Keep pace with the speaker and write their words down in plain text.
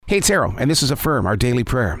Hey, it's Arrow, and this is Affirm, our daily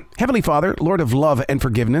prayer. Heavenly Father, Lord of love and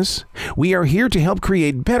forgiveness, we are here to help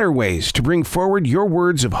create better ways to bring forward your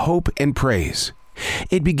words of hope and praise.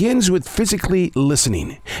 It begins with physically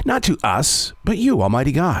listening, not to us, but you,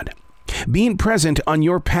 Almighty God. Being present on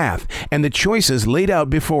your path and the choices laid out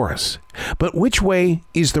before us. But which way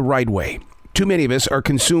is the right way? Too many of us are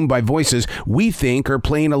consumed by voices we think are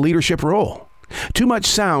playing a leadership role. Too much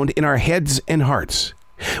sound in our heads and hearts.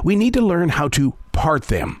 We need to learn how to part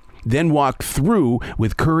them, then walk through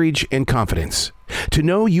with courage and confidence. To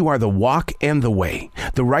know you are the walk and the way,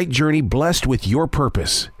 the right journey blessed with your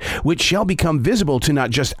purpose, which shall become visible to not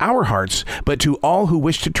just our hearts, but to all who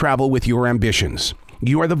wish to travel with your ambitions.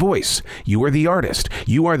 You are the voice. You are the artist.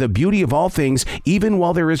 You are the beauty of all things, even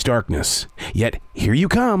while there is darkness. Yet here you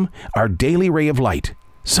come, our daily ray of light.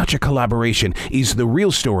 Such a collaboration is the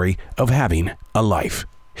real story of having a life.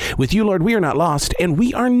 With you, Lord, we are not lost, and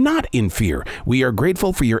we are not in fear. We are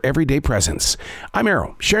grateful for your everyday presence. I'm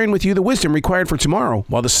Arrow, sharing with you the wisdom required for tomorrow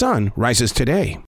while the sun rises today.